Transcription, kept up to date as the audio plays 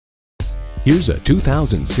Here's a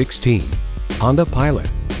 2016 Honda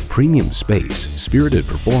Pilot. Premium space, spirited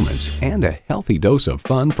performance, and a healthy dose of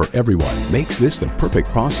fun for everyone makes this the perfect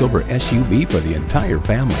crossover SUV for the entire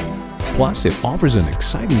family. Plus, it offers an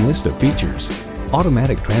exciting list of features: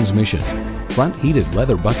 automatic transmission, front heated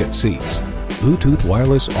leather bucket seats, Bluetooth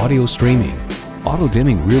wireless audio streaming,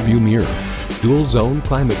 auto-dimming rearview mirror, dual zone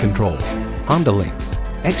climate control, Honda Link,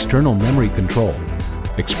 external memory control,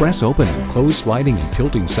 express open and closed sliding and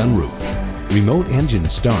tilting sunroof, remote engine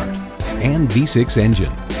start, and V6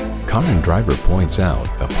 engine. Car and Driver points out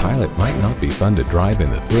the Pilot might not be fun to drive in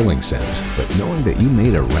the thrilling sense, but knowing that you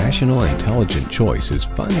made a rational, intelligent choice is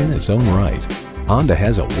fun in its own right. Honda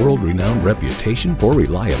has a world-renowned reputation for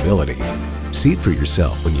reliability. See it for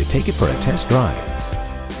yourself when you take it for a test drive.